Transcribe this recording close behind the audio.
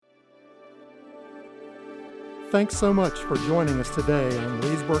Thanks so much for joining us today on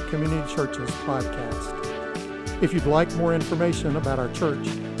Leesburg Community Church's podcast. If you'd like more information about our church,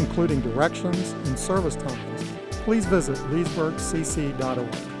 including directions and service times, please visit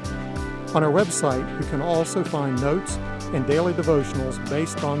leesburgcc.org. On our website, you can also find notes and daily devotionals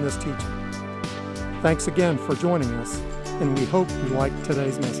based on this teaching. Thanks again for joining us, and we hope you like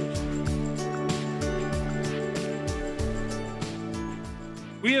today's message.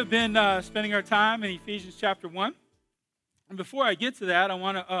 We have been spending our time in Ephesians chapter 1. And before I get to that,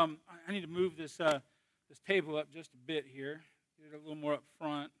 I need to move this table up just a bit here. Get it a little more up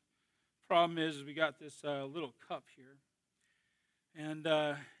front. Problem is we got this little cup here. And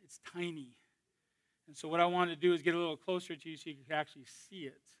it's tiny. And so what I wanted to do is get a little closer to you so you can actually see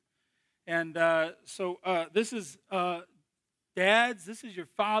it. And so this is, dads, this is your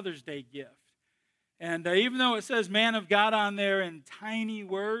Father's Day gift. And even though it says man of God on there in tiny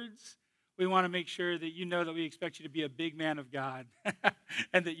words, we want to make sure that you know that we expect you to be a big man of God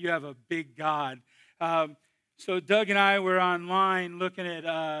and that you have a big God. So Doug and I were online looking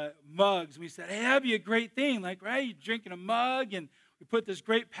at mugs. We said, hey, that'd be a great thing. Like, right, you're drinking a mug, and we put this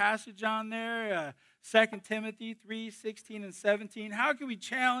great passage on there, 2 Timothy 3:16 and 17. How can we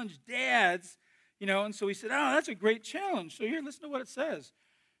challenge dads? And so we said, oh, that's a great challenge. So here, listen to what it says.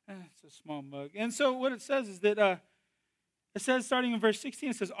 It's a small mug. And so what it says is that, it says, starting in verse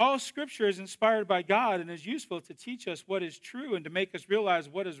 16, it says, all Scripture is inspired by God and is useful to teach us what is true and to make us realize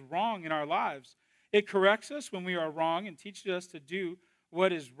what is wrong in our lives. It corrects us when we are wrong and teaches us to do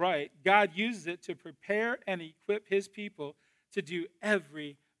what is right. God uses it to prepare and equip His people to do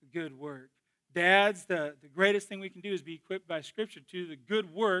every good work. Dads, the greatest thing we can do is be equipped by Scripture to do the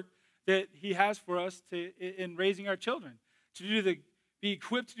good work that He has for us in raising our children, be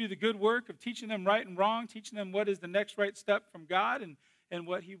equipped to do the good work of teaching them right and wrong, teaching them what is the next right step from God and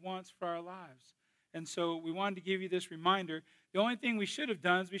what He wants for our lives. And so we wanted to give you this reminder. The only thing we should have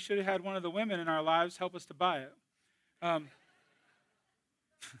done is we should have had one of the women in our lives help us to buy it.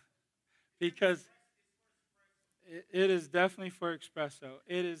 Because it is definitely for espresso.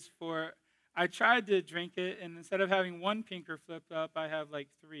 It is for, I tried to drink it, and instead of having one pinker flipped up, I have like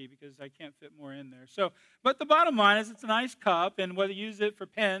 3 because I can't fit more in there. So, but the bottom line is it's a nice cup, and whether you use it for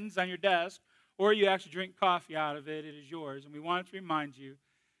pens on your desk or you actually drink coffee out of it, it is yours. And we wanted to remind you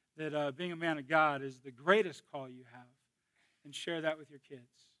that being a man of God is the greatest call you have. And share that with your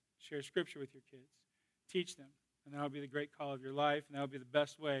kids. Share Scripture with your kids. Teach them. And that will be the great call of your life, and that will be the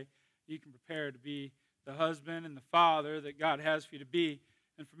best way you can prepare to be the husband and the father that God has for you to be.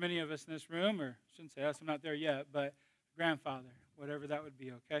 And for many of us in this room, or I shouldn't say us, I'm not there yet, but grandfather, whatever that would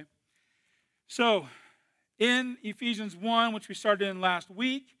be, okay? So, in Ephesians 1, which we started in last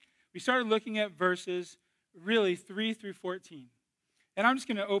week, we started looking at verses really 3 through 14. And I'm just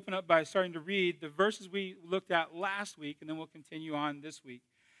going to open up by starting to read the verses we looked at last week, and then we'll continue on this week.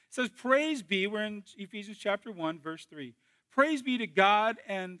 It says, praise be, we're in Ephesians chapter 1, verse 3. Praise be to God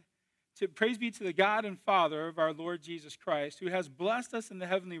praise be to the God and Father of our Lord Jesus Christ, who has blessed us in the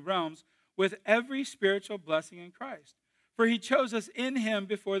heavenly realms with every spiritual blessing in Christ. For He chose us in Him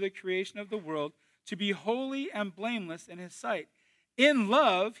before the creation of the world to be holy and blameless in His sight. In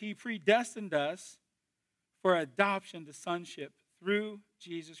love, He predestined us for adoption to sonship through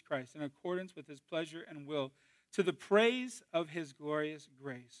Jesus Christ, in accordance with His pleasure and will, to the praise of His glorious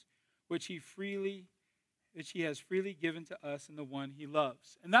grace, which He has freely given to us in the one He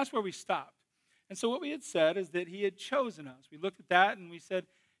loves. And that's where we stopped. And so what we had said is that He had chosen us. We looked at that and we said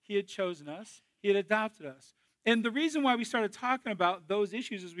He had chosen us. He had adopted us. And the reason why we started talking about those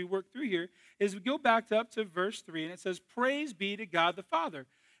issues as we work through here is we go back up to verse 3, and it says, praise be to God the Father.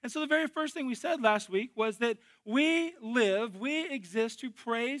 And so the very first thing we said last week was that we exist to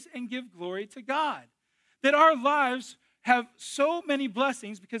praise and give glory to God. That our lives have so many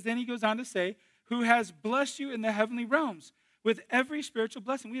blessings, because then he goes on to say, who has blessed you in the heavenly realms with every spiritual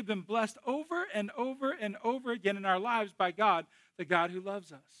blessing. We have been blessed over and over and over again in our lives by God, the God who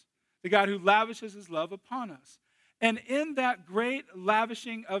loves us, the God who lavishes His love upon us. And in that great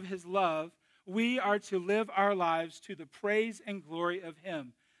lavishing of His love, we are to live our lives to the praise and glory of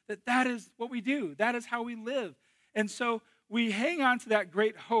Him. That is what we do. That is how we live. And so we hang on to that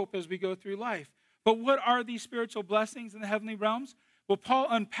great hope as we go through life. But what are these spiritual blessings in the heavenly realms? Well, Paul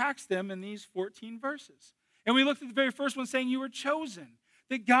unpacks them in these 14 verses. And we looked at the very first one saying you were chosen,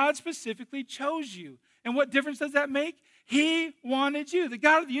 that God specifically chose you. And what difference does that make? He wanted you. The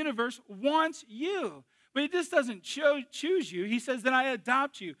God of the universe wants you. But He just doesn't choose you. He says, then I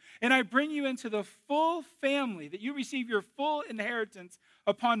adopt you, and I bring you into the full family, that you receive your full inheritance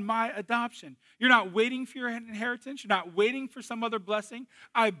upon my adoption. You're not waiting for your inheritance. You're not waiting for some other blessing.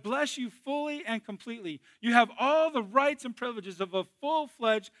 I bless you fully and completely. You have all the rights and privileges of a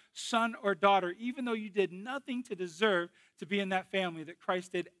full-fledged son or daughter, even though you did nothing to deserve to be in that family, that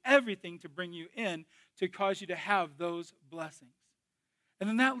Christ did everything to bring you in to cause you to have those blessings. And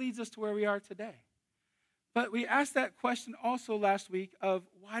then that leads us to where we are today. But we asked that question also last week of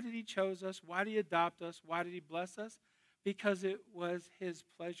why did he choose us? Why did he adopt us? Why did he bless us? Because it was his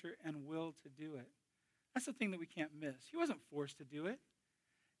pleasure and will to do it. That's the thing that we can't miss. He wasn't forced to do it.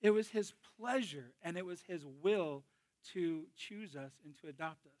 It was his pleasure and it was his will to choose us and to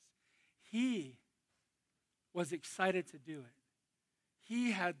adopt us. He was excited to do it.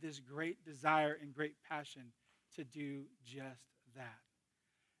 He had this great desire and great passion to do just that.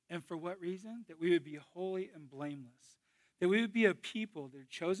 And for what reason? That we would be holy and blameless. That we would be a people that are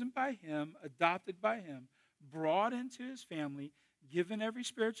chosen by him, adopted by him, brought into his family, given every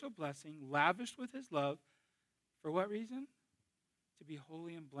spiritual blessing, lavished with his love. For what reason? To be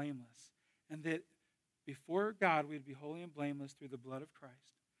holy and blameless. And that before God, we would be holy and blameless through the blood of Christ.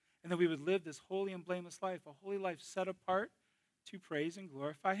 And that we would live this holy and blameless life, a holy life set apart to praise and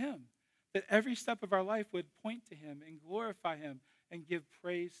glorify him. That every step of our life would point to him and glorify him and give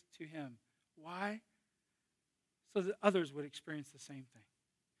praise to him. Why? So that others would experience the same thing.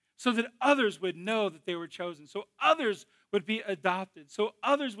 So that others would know that they were chosen. So others would be adopted. So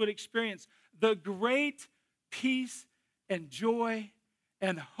others would experience the great peace and joy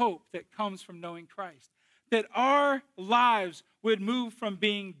and hope that comes from knowing Christ. That our lives would move from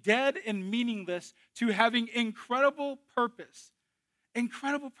being dead and meaningless to having incredible purpose.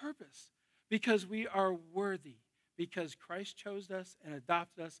 Incredible purpose. Because we are worthy. Because Christ chose us and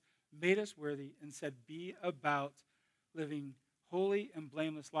adopted us, made us worthy, and said, be about living holy and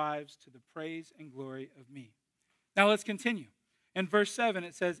blameless lives to the praise and glory of me. Now let's continue. In verse 7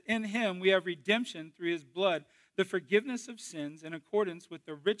 it says, in him we have redemption through his blood, the forgiveness of sins in accordance with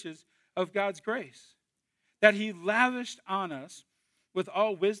the riches of God's grace, that he lavished on us with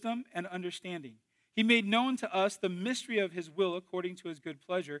all wisdom and understanding. He made known to us the mystery of his will according to his good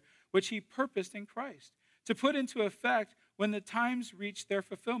pleasure, which he purposed in Christ, to put into effect when the times reach their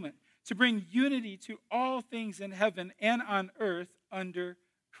fulfillment, to bring unity to all things in heaven and on earth under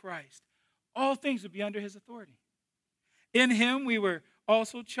Christ. All things would be under his authority. In him we were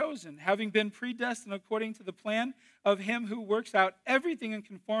also chosen, having been predestined according to the plan of him who works out everything in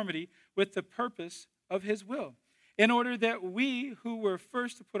conformity with the purpose of his will, in order that we who were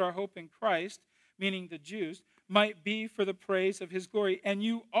first to put our hope in Christ, meaning the Jews, might be for the praise of his glory. And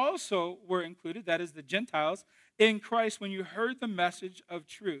you also were included, that is the Gentiles, in Christ when you heard the message of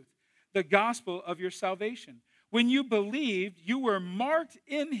truth, the gospel of your salvation. When you believed, you were marked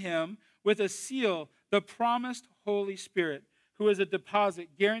in him with a seal, the promised Holy Spirit, who is a deposit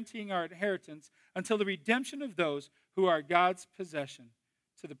guaranteeing our inheritance until the redemption of those who are God's possession,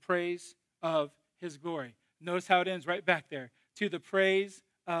 to the praise of his glory. Notice how it ends right back there. To the praise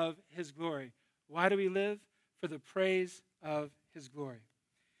of his glory. Why do we live? For the praise of his glory.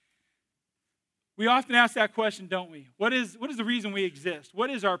 We often ask that question, don't we? What is the reason we exist? What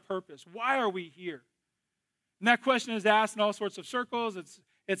is our purpose? Why are we here? And that question is asked in all sorts of circles.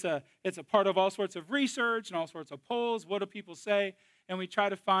 It's a part of all sorts of research and all sorts of polls. What do people say? And we try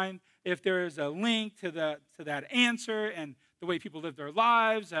to find if there is a link to that answer and the way people live their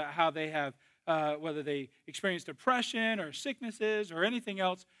lives, how they have, whether they experience depression or sicknesses or anything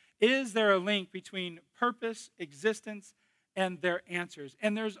else. Is there a link between purpose, existence, and their answers?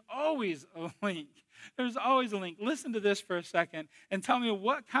 And there's always a link. There's always a link. Listen to this for a second and tell me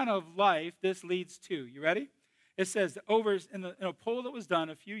what kind of life this leads to. You ready? It says that in a poll that was done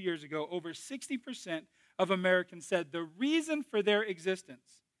a few years ago, over 60% of Americans said the reason for their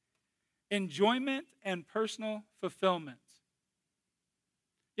existence, enjoyment and personal fulfillment.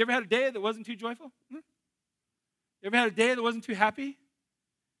 You ever had a day that wasn't too joyful? You ever had a day that wasn't too happy?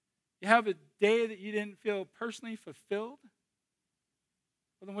 You have a day that you didn't feel personally fulfilled?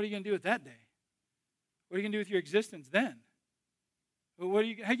 Well, then what are you going to do with that day? What are you going to do with your existence then? Well, how are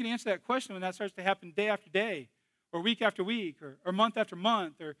you going to answer that question when that starts to happen day after day, or week after week, or month after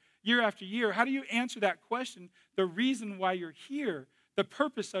month, or year after year? How do you answer that question, the reason why you're here, the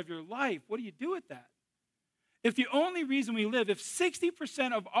purpose of your life? What do you do with that? If the only reason we live, if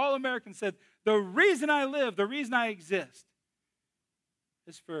 60% of all Americans said, the reason I live, the reason I exist,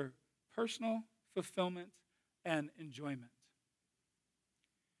 is for personal fulfillment and enjoyment.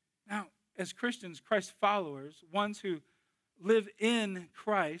 Now, as Christians, Christ followers, ones who live in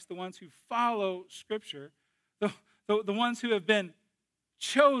Christ, the ones who follow Scripture, the ones who have been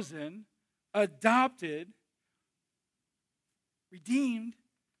chosen, adopted, redeemed,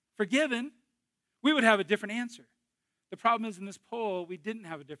 forgiven, we would have a different answer. The problem is in this poll, we didn't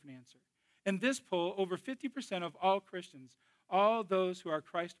have a different answer. In this poll, over 50% of all Christians, all those who are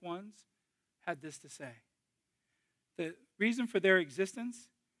Christ ones, had this to say. The reason for their existence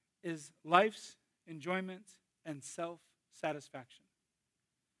is life's enjoyment and self-satisfaction.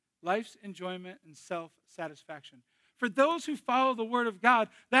 Life's enjoyment and self-satisfaction. For those who follow the Word of God,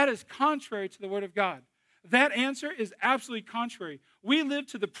 that is contrary to the Word of God. That answer is absolutely contrary. We live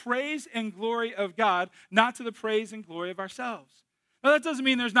to the praise and glory of God, not to the praise and glory of ourselves. Now, that doesn't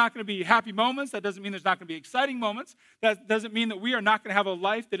mean there's not going to be happy moments. That doesn't mean there's not going to be exciting moments. That doesn't mean that we are not going to have a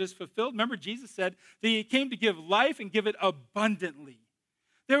life that is fulfilled. Remember, Jesus said that he came to give life and give it abundantly.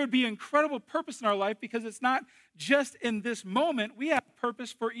 There would be incredible purpose in our life because it's not just in this moment. We have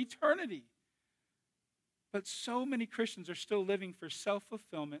purpose for eternity. But so many Christians are still living for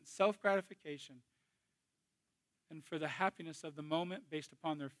self-fulfillment, self-gratification, and for the happiness of the moment based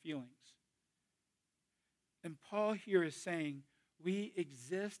upon their feelings. And Paul here is saying, we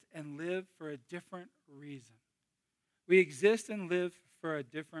exist and live for a different reason. We exist and live for a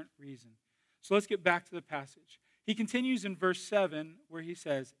different reason. So let's get back to the passage. He continues in verse 7 where he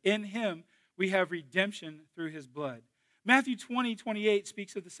says, in him we have redemption through his blood. Matthew 20:28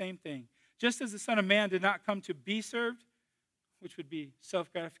 speaks of the same thing. Just as the Son of Man did not come to be served, which would be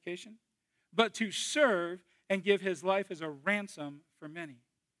self-gratification, but to serve and give his life as a ransom for many.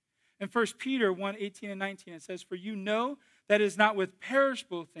 In 1 Peter 1:18 and 19, it says, for you know that it is not with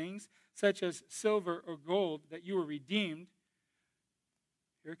perishable things, such as silver or gold, that you were redeemed.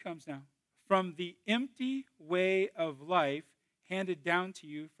 Here it comes now. From the empty way of life handed down to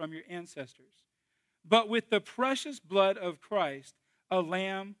you from your ancestors, but with the precious blood of Christ, a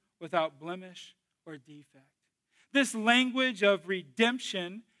lamb without blemish or defect. This language of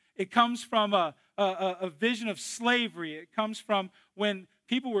redemption, it comes from a vision of slavery. It comes from when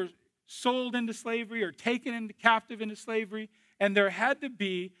people were sold into slavery or taken into captive into slavery, and there had to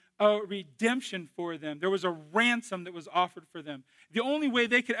be a redemption for them. There was a ransom that was offered for them. The only way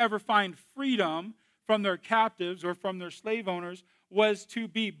they could ever find freedom from their captives or from their slave owners was to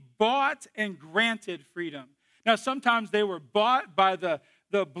be bought and granted freedom. Now, sometimes they were bought by the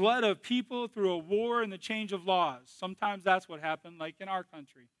blood of people through a war and the change of laws. Sometimes that's what happened, like in our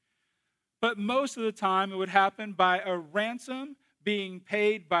country. But most of the time, it would happen by a ransom being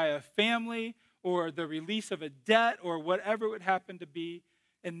paid by a family or the release of a debt or whatever it would happen to be,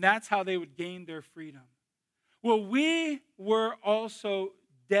 and that's how they would gain their freedom. Well, we were also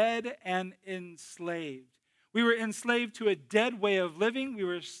dead and enslaved. We were enslaved to a dead way of living. We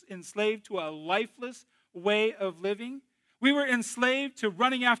were enslaved to a lifeless way of living. We were enslaved to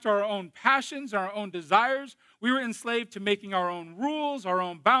running after our own passions, our own desires. We were enslaved to making our own rules, our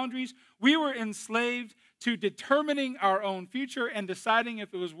own boundaries. We were enslaved to determining our own future and deciding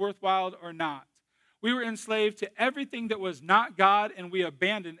if it was worthwhile or not. We were enslaved to everything that was not God, and we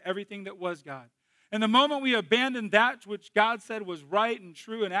abandoned everything that was God. And the moment we abandoned that which God said was right and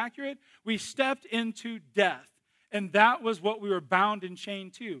true and accurate, we stepped into death. And that was what we were bound and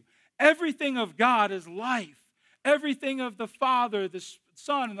chained to. Everything of God is life. Everything of the Father, the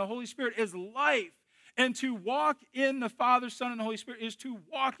Son, and the Holy Spirit is life. And to walk in the Father, Son, and the Holy Spirit is to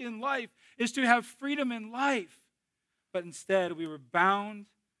walk in life, is to have freedom in life. But instead, we were bound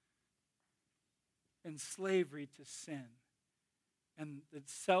in slavery to sin and the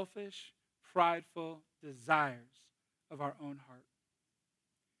selfish, prideful desires of our own heart.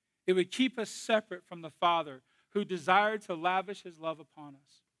 It would keep us separate from the Father who desired to lavish his love upon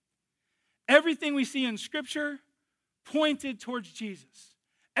us. Everything we see in Scripture pointed towards Jesus.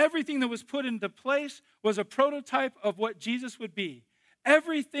 Everything that was put into place was a prototype of what Jesus would be.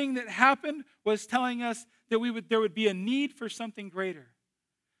 Everything that happened was telling us that there would be a need for something greater.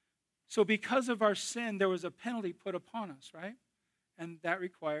 So because of our sin, there was a penalty put upon us, right? And that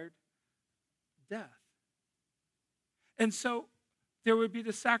required death. And so there would be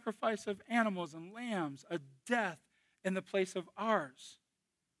the sacrifice of animals and lambs, a death in the place of ours.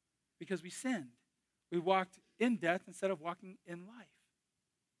 Because we sinned. We walked in death instead of walking in life.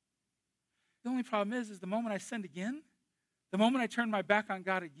 The only problem is the moment I sinned again, the moment I turned my back on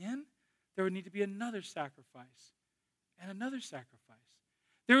God again, there would need to be another sacrifice and another sacrifice.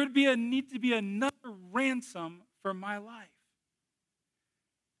 There would need to be another ransom for my life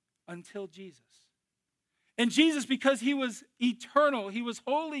until Jesus. And Jesus, because he was eternal, he was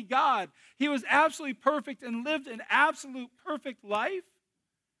holy God, he was absolutely perfect and lived an absolute perfect life,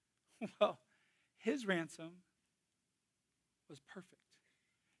 well, his ransom was perfect.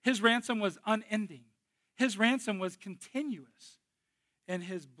 His ransom was unending. His ransom was continuous. And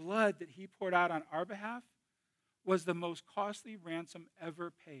his blood that he poured out on our behalf was the most costly ransom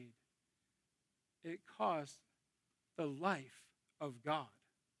ever paid. It cost the life of God.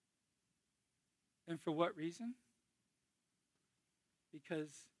 And for what reason?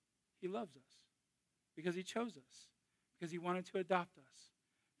 Because he loves us. Because he chose us. Because he wanted to adopt us.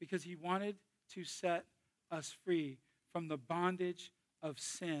 Because he wanted to set us free from the bondage of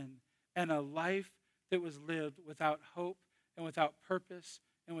sin and a life that was lived without hope and without purpose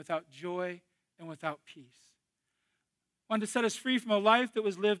and without joy and without peace. Wanted to set us free from a life that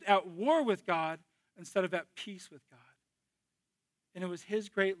was lived at war with God instead of at peace with God. And it was his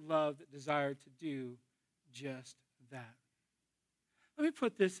great love that desired to do just that. Let me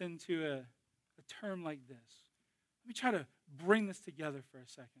put this into a term like this. Let me try to bring this together for a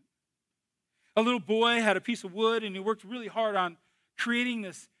second. A little boy had a piece of wood, and he worked really hard on creating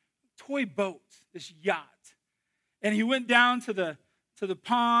this toy boat, this yacht. And he went down to the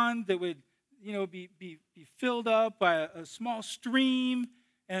pond that would, be filled up by a small stream,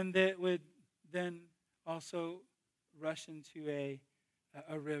 and that would then also rush into a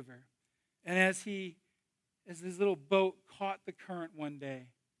river. And as this little boat caught the current one day,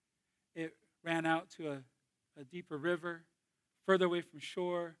 it ran out to a deeper river, further away from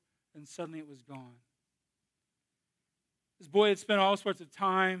shore, and suddenly it was gone. This boy had spent all sorts of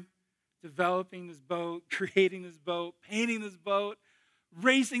time developing this boat, creating this boat, painting this boat,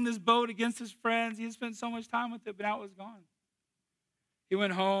 racing this boat against his friends. He had spent so much time with it, but now it was gone. He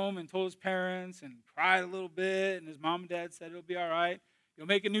went home and told his parents and cried a little bit, and his mom and dad said, it'll be all right. You'll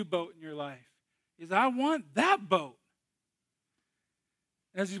make a new boat in your life. He said, I want that boat.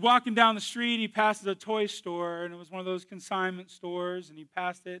 And as he's walking down the street, he passes a toy store, and it was one of those consignment stores, and he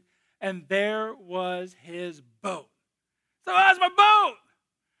passed it, and there was his boat. So that's my boat.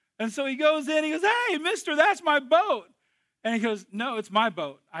 And so he goes in, he goes, hey, mister, that's my boat. And he goes, no, it's my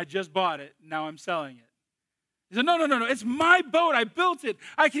boat. I just bought it. Now I'm selling it. He said, no, it's my boat. I built it.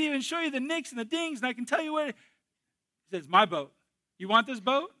 I can even show you the nicks and the dings, and I can tell you where. He says, my boat. You want this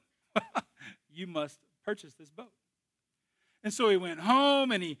boat? You must purchase this boat. And so he went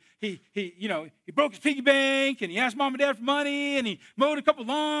home, and he broke his piggy bank, and he asked mom and dad for money, and he mowed a couple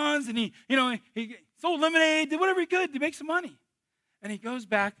lawns, and he sold lemonade, did whatever he could to make some money. And he goes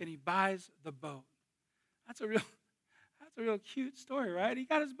back and he buys the boat. That's a real cute story, right? He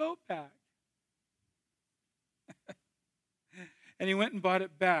got his boat back. And he went and bought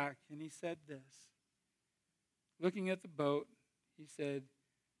it back, and he said this. Looking at the boat, he said,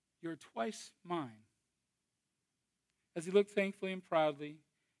 you're twice mine. As he looked thankfully and proudly,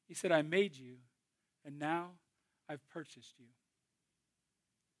 he said, I made you, and now I've purchased you.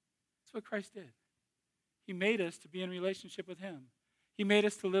 That's what Christ did. He made us to be in relationship with him. He made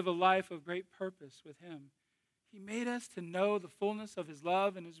us to live a life of great purpose with him. He made us to know the fullness of his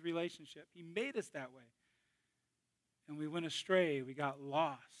love and his relationship. He made us that way. And we went astray. We got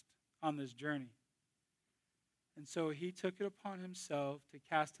lost on this journey. And so he took it upon himself to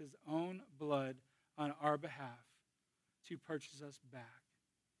cast his own blood on our behalf to purchase us back.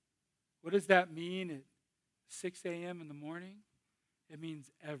 What does that mean at 6 a.m. in the morning? It means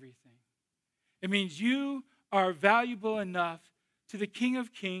everything. It means you are valuable enough to the King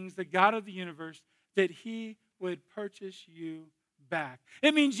of Kings, the God of the universe, that he would purchase you back.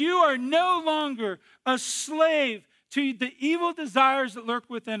 It means you are no longer a slave to the evil desires that lurk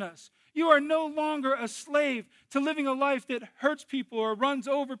within us. You are no longer a slave to living a life that hurts people or runs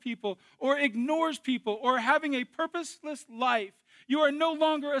over people or ignores people or having a purposeless life. You are no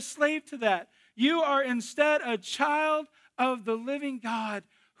longer a slave to that. You are instead a child of the living God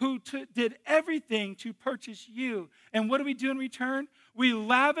who did everything to purchase you. And what do we do in return? We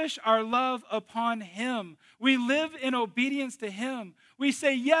lavish our love upon him. We live in obedience to him. We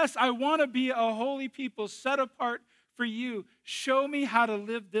say, yes, I want to be a holy people set apart for you. Show me how to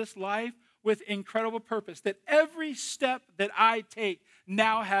live this life with incredible purpose, that every step that I take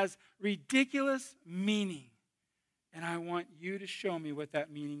now has ridiculous meaning. And I want you to show me what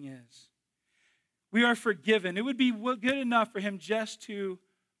that meaning is. We are forgiven. It would be good enough for him just to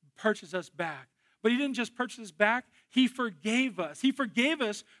purchase us back. But he didn't just purchase us back. He forgave us. He forgave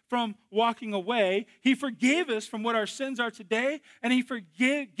us from walking away. He forgave us from what our sins are today. And he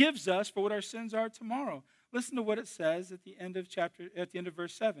forgives us for what our sins are tomorrow. Listen to what it says at the end of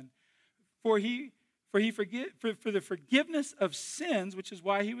verse 7. For the forgiveness of sins, which is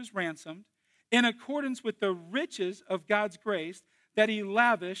why he was ransomed, in accordance with the riches of God's grace that he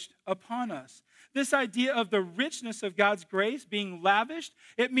lavished upon us. This idea of the richness of God's grace being lavished,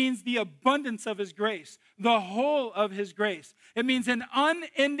 it means the abundance of his grace, the whole of his grace. It means an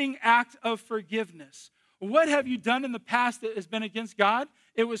unending act of forgiveness. What have you done in the past that has been against God?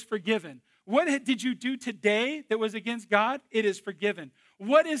 It was forgiven. What did you do today that was against God? It is forgiven.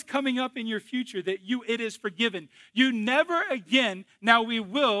 What is coming up in your future that it is forgiven? You never again, now we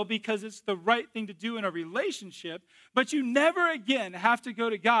will because it's the right thing to do in a relationship, but you never again have to go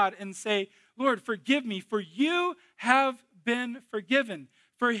to God and say, Lord, forgive me, for you have been forgiven.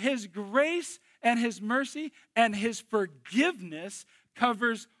 For his grace and his mercy and his forgiveness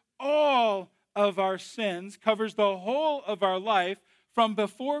covers all of our sins, covers the whole of our life from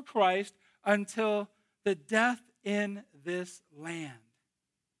before Christ until the death in this land.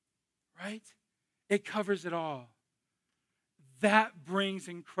 Right? It covers it all. That brings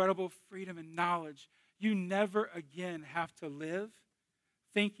incredible freedom and knowledge. You never again have to live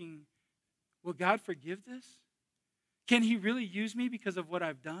thinking, will God forgive this? Can he really use me because of what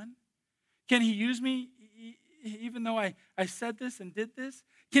I've done? Can he use me even though I said this and did this?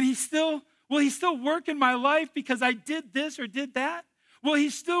 Will he still work in my life because I did this or did that? Will he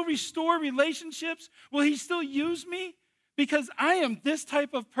still restore relationships? Will he still use me because I am this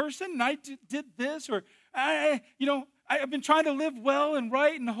type of person and I did this? Or I've been trying to live well and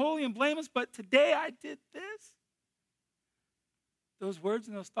right and holy and blameless, but today I did this. Those words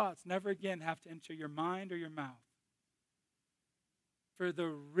and those thoughts never again have to enter your mind or your mouth. For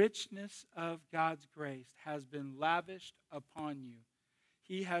the richness of God's grace has been lavished upon you.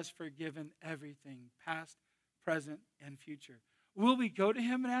 He has forgiven everything, past, present, and future. Will we go to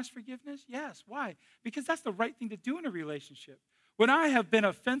him and ask forgiveness? Yes. Why? Because that's the right thing to do in a relationship. When I have been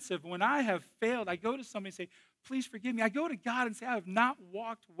offensive, when I have failed, I go to somebody and say, please forgive me. I go to God and say, I have not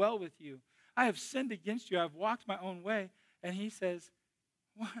walked well with you. I have sinned against you. I've walked my own way. And he says,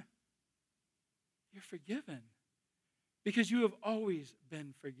 what? You're forgiven. Because you have always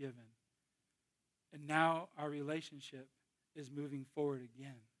been forgiven. And now our relationship is moving forward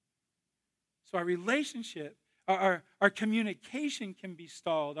again. So our relationship, our communication can be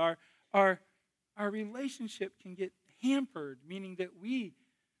stalled. Our relationship can get hampered, meaning that we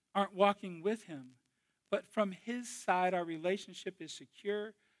aren't walking with him. But from his side, our relationship is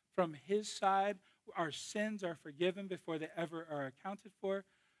secure. From his side, our sins are forgiven before they ever are accounted for.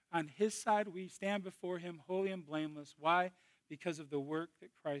 On his side, we stand before him holy and blameless. Why? Because of the work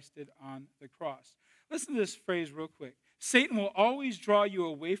that Christ did on the cross. Listen to this phrase real quick. Satan will always draw you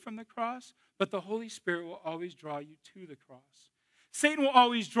away from the cross, but the Holy Spirit will always draw you to the cross. Satan will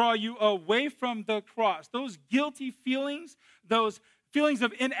always draw you away from the cross. Those guilty feelings, those feelings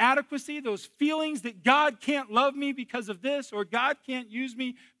of inadequacy, those feelings that God can't love me because of this or God can't use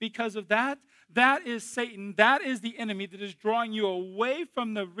me because of that, that is Satan. That is the enemy that is drawing you away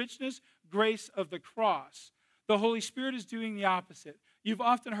from the richness, grace of the cross. The Holy Spirit is doing the opposite. You've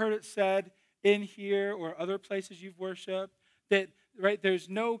often heard it said in here or other places you've worshiped that, right, there's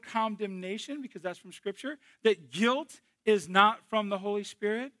no condemnation because that's from Scripture, that guilt is not from the Holy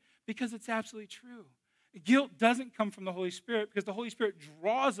Spirit because it's absolutely true. Guilt doesn't come from the Holy Spirit because the Holy Spirit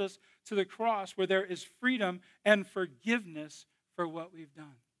draws us to the cross where there is freedom and forgiveness for what we've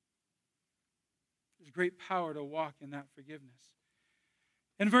done. There's great power to walk in that forgiveness.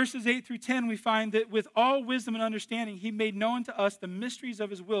 In verses 8 through 10, we find that with all wisdom and understanding, he made known to us the mysteries of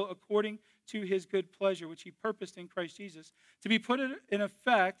his will according to his good pleasure, which he purposed in Christ Jesus, to be put in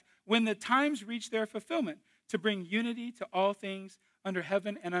effect when the times reach their fulfillment, to bring unity to all things under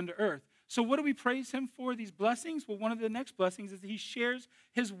heaven and under earth. So what do we praise him for, these blessings? Well, one of the next blessings is that he shares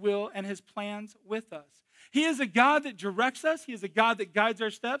his will and his plans with us. He is a God that directs us. He is a God that guides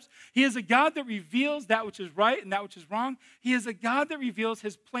our steps. He is a God that reveals that which is right and that which is wrong. He is a God that reveals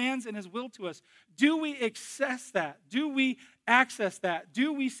his plans and his will to us. Do we access that? Do we access that?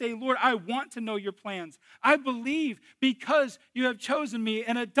 Do we say, Lord, I want to know your plans. I believe because you have chosen me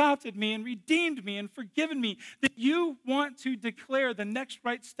and adopted me and redeemed me and forgiven me that you want to declare the next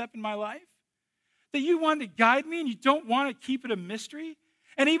right step in my life? That you want to guide me and you don't want to keep it a mystery?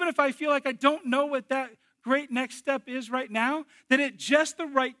 And even if I feel like I don't know what that great next step is right now, that at just the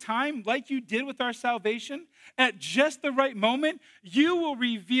right time, like you did with our salvation, at just the right moment, you will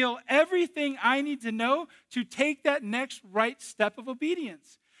reveal everything I need to know to take that next right step of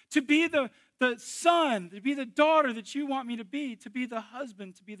obedience, to be the son, to be the daughter that you want me to be the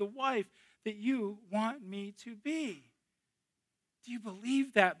husband, to be the wife that you want me to be. Do you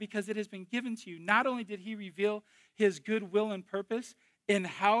believe that? Because it has been given to you. Not only did he reveal his good will and purpose in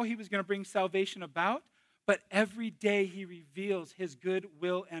how he was going to bring salvation about, but every day he reveals his good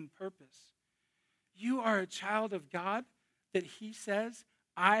will and purpose. You are a child of God that he says,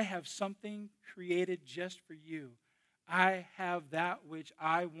 I have something created just for you. I have that which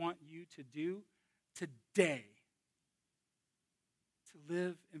I want you to do today. To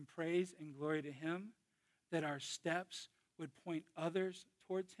live in praise and glory to him, that our steps would point others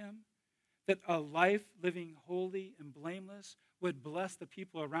towards him, that a life living holy and blameless would bless the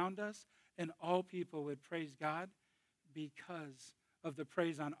people around us, and all people would praise God because of the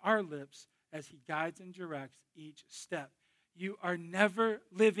praise on our lips as he guides and directs each step. You are never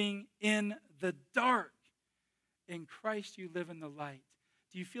living in the dark. In Christ, you live in the light.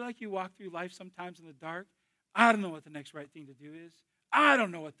 Do you feel like you walk through life sometimes in the dark? I don't know what the next right thing to do is. I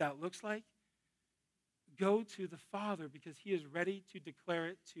don't know what that looks like. Go to the Father because he is ready to declare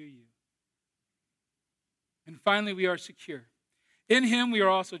it to you. And finally, we are secure. In him we are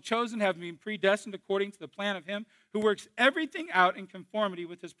also chosen, having been predestined according to the plan of him who works everything out in conformity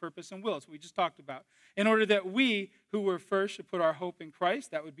with his purpose and will. So we just talked about. In order that we who were first should put our hope in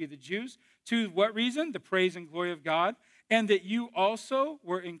Christ, that would be the Jews. To what reason? The praise and glory of God. And that you also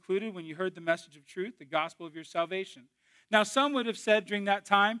were included when you heard the message of truth, the gospel of your salvation. Now some would have said during that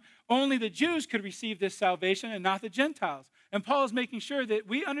time, only the Jews could receive this salvation and not the Gentiles. And Paul is making sure that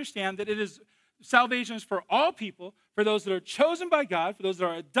we understand that it is salvation is for all people, for those that are chosen by God, for those that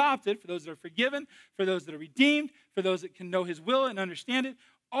are adopted, for those that are forgiven, for those that are redeemed, for those that can know his will and understand it.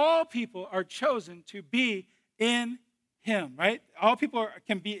 All people are chosen to be in him, right? All people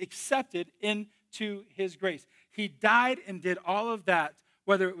can be accepted into his grace. He died and did all of that,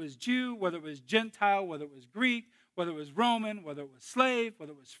 whether it was Jew, whether it was Gentile, whether it was Greek, whether it was Roman, whether it was slave,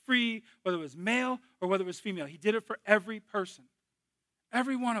 whether it was free, whether it was male, or whether it was female. He did it for every person,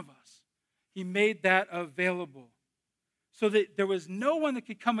 every one of us. He made that available so that there was no one that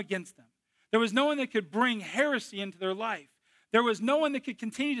could come against them. There was no one that could bring heresy into their life. There was no one that could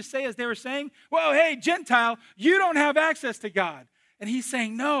continue to say, as they were saying, well, hey, Gentile, you don't have access to God. And he's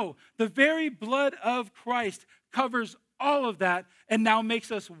saying, no, the very blood of Christ covers all of that and now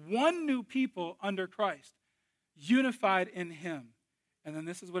makes us one new people under Christ, unified in him. And then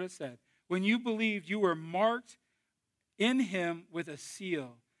this is what it said. When you believed, you were marked in him with a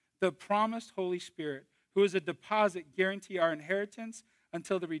seal, the promised Holy Spirit, who is a deposit guarantee our inheritance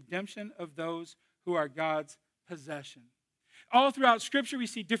until the redemption of those who are God's possession. All throughout Scripture, we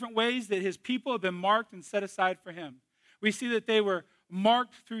see different ways that his people have been marked and set aside for him. We see that they were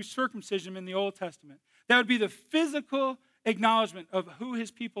marked through circumcision in the Old Testament. That would be the physical acknowledgement of who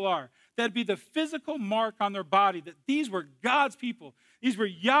his people are. That would be the physical mark on their body that these were God's people. These were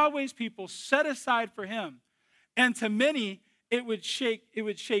Yahweh's people set aside for him. And to many, it would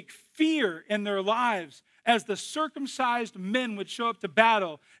shake fear in their lives as the circumcised men would show up to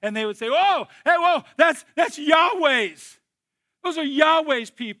battle and they would say, "Oh, hey, whoa, that's Yahweh's. Those are Yahweh's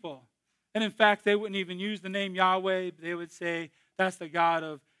people." And in fact, they wouldn't even use the name Yahweh. They would say, that's the God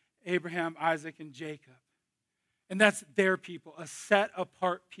of Abraham, Isaac, and Jacob. And that's their people, a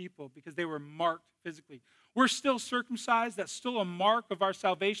set-apart people, because they were marked physically. We're still circumcised. That's still a mark of our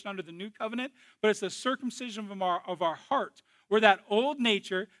salvation under the new covenant, but it's the circumcision of our heart, where that old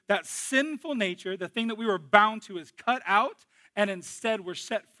nature, that sinful nature, the thing that we were bound to is cut out, and instead we're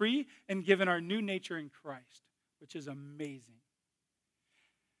set free and given our new nature in Christ, which is amazing.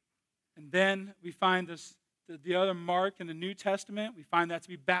 And then we find the other mark in the New Testament, we find that to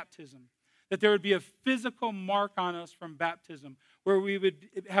be baptism. That there would be a physical mark on us from baptism, where we would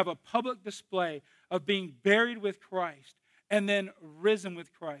have a public display of being buried with Christ and then risen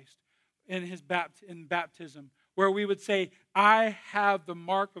with Christ in baptism, where we would say, I have the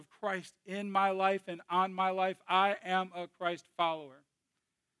mark of Christ in my life and on my life. I am a Christ follower.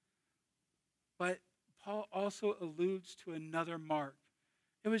 But Paul also alludes to another mark.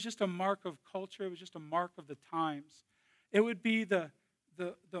 It was just a mark of culture. It was just a mark of the times. It would be the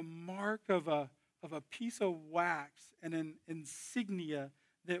mark of a piece of wax and an insignia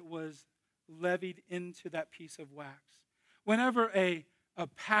that was levied into that piece of wax. Whenever a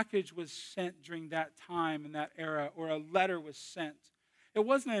package was sent during that time in that era, or a letter was sent, it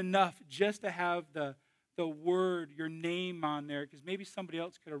wasn't enough just to have the word, your name on there, because maybe somebody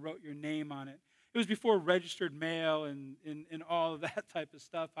else could have wrote your name on it. It was before registered mail and all of that type of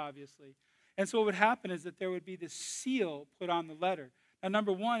stuff, obviously. And so what would happen is that there would be this seal put on the letter. Now,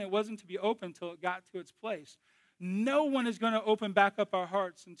 number one, it wasn't to be opened until it got to its place. No one is going to open back up our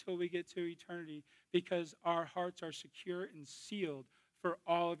hearts until we get to eternity, because our hearts are secure and sealed for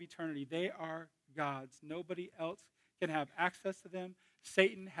all of eternity. They are God's. Nobody else can have access to them.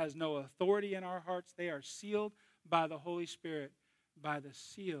 Satan has no authority in our hearts. They are sealed by the Holy Spirit, by the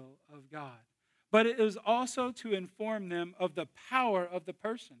seal of God. But it was also to inform them of the power of the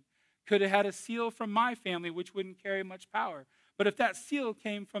person. Could have had a seal from my family, which wouldn't carry much power. But if that seal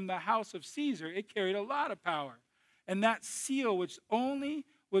came from the house of Caesar, it carried a lot of power. And that seal, which only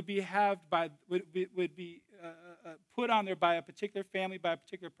would be put on there by a particular family, by a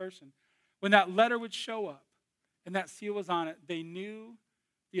particular person, when that letter would show up and that seal was on it, they knew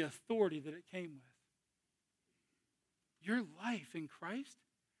the authority that it came with. Your life in Christ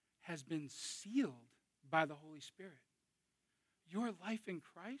has been sealed by the Holy Spirit. Your life in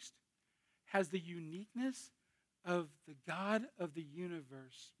Christ has the uniqueness of the God of the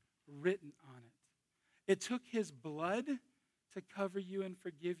universe written on it. It took his blood to cover you and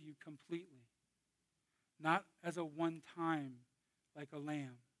forgive you completely. Not as a one-time, like a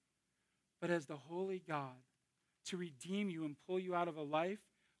lamb, but as the holy God to redeem you and pull you out of a life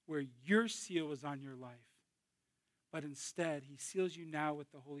where your seal was on your life. But instead, he seals you now with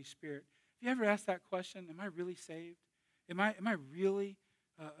the Holy Spirit. Have you ever asked that question, am I really saved? Am I really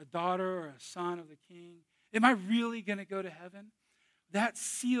a daughter or a son of the King? Am I really going to go to heaven? That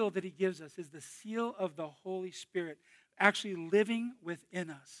seal that he gives us is the seal of the Holy Spirit actually living within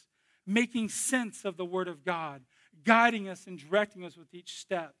us, making sense of the Word of God, guiding us and directing us with each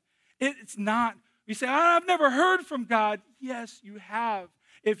step. It's not, we say, I've never heard from God. Yes, you have.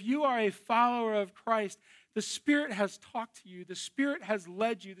 If you are a follower of Christ, the Spirit has talked to you. The Spirit has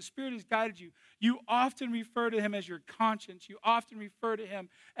led you. The Spirit has guided you. You often refer to him as your conscience. You often refer to him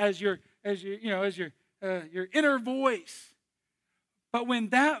as your inner voice. But when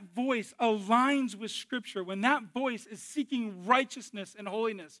that voice aligns with Scripture, when that voice is seeking righteousness and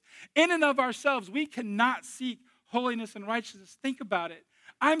holiness, in and of ourselves, we cannot seek holiness and righteousness. Think about it.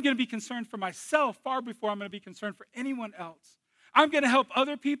 I'm going to be concerned for myself far before I'm going to be concerned for anyone else. I'm going to help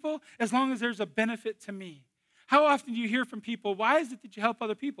other people as long as there's a benefit to me. How often do you hear from people, why is it that you help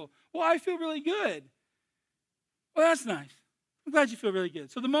other people? Well, I feel really good. Well, that's nice. I'm glad you feel really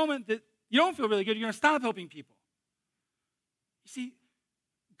good. So the moment that you don't feel really good, you're going to stop helping people. You see,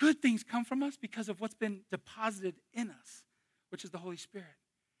 good things come from us because of what's been deposited in us, which is the Holy Spirit.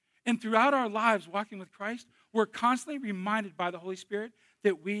 And throughout our lives walking with Christ, we're constantly reminded by the Holy Spirit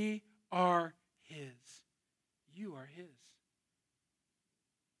that we are his. You are his.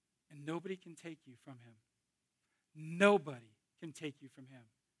 And nobody can take you from him. Nobody can take you from him.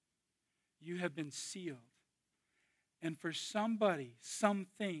 You have been sealed. And for somebody,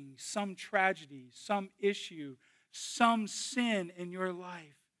 something, some tragedy, some issue, some sin in your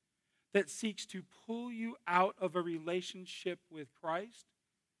life that seeks to pull you out of a relationship with Christ,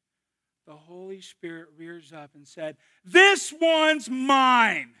 the Holy Spirit rears up and said, this one's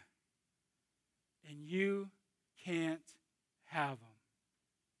mine. And you can't have them.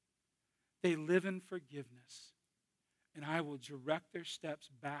 They live in forgiveness, and I will direct their steps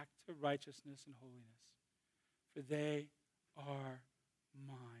back to righteousness and holiness, for they are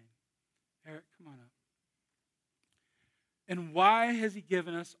mine. Eric, come on up. And why has he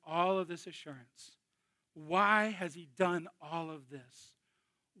given us all of this assurance? Why has he done all of this?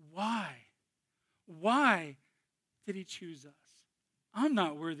 Why? Why did he choose us? I'm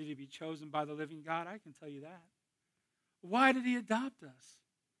not worthy to be chosen by the living God, I can tell you that. Why did he adopt us?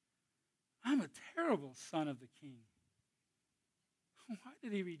 I'm a terrible son of the King. Why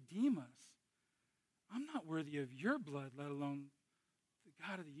did he redeem us? I'm not worthy of your blood, let alone the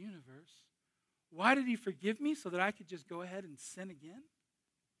God of the universe. Why did he forgive me so that I could just go ahead and sin again?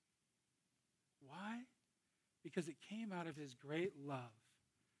 Why? Because it came out of his great love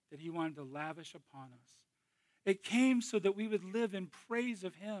that he wanted to lavish upon us. It came so that we would live in praise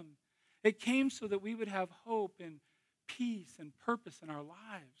of him. It came so that we would have hope and peace and purpose in our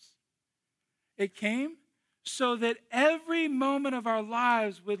lives. It came so that every moment of our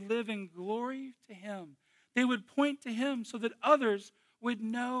lives would live in glory to him. They would point to him so that others would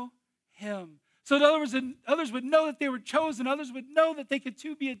know him. So that others would know that they were chosen. Others would know that they could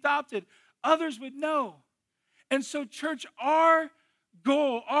too be adopted. Others would know. And so, church, our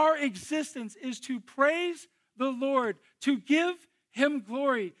goal, our existence is to praise the Lord, to give him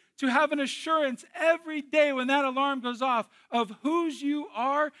glory, to have an assurance every day when that alarm goes off of whose you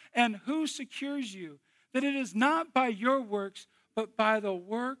are and who secures you. That it is not by your works, but by the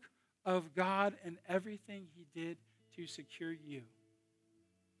work of God and everything he did to secure you.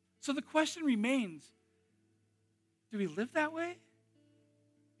 So the question remains, do we live that way?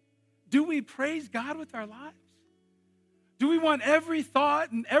 Do we praise God with our lives? Do we want every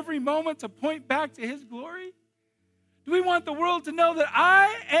thought and every moment to point back to his glory? Do we want the world to know that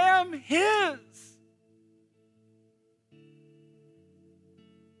I am his?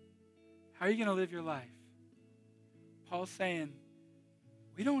 How are you going to live your life? Paul's saying,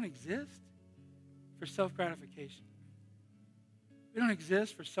 we don't exist for self-gratification. We don't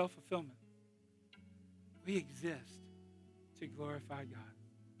exist for self-fulfillment. We exist to glorify God.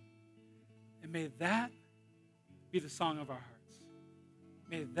 And may that be the song of our hearts.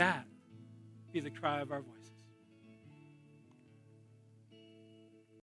 May that be the cry of our voices.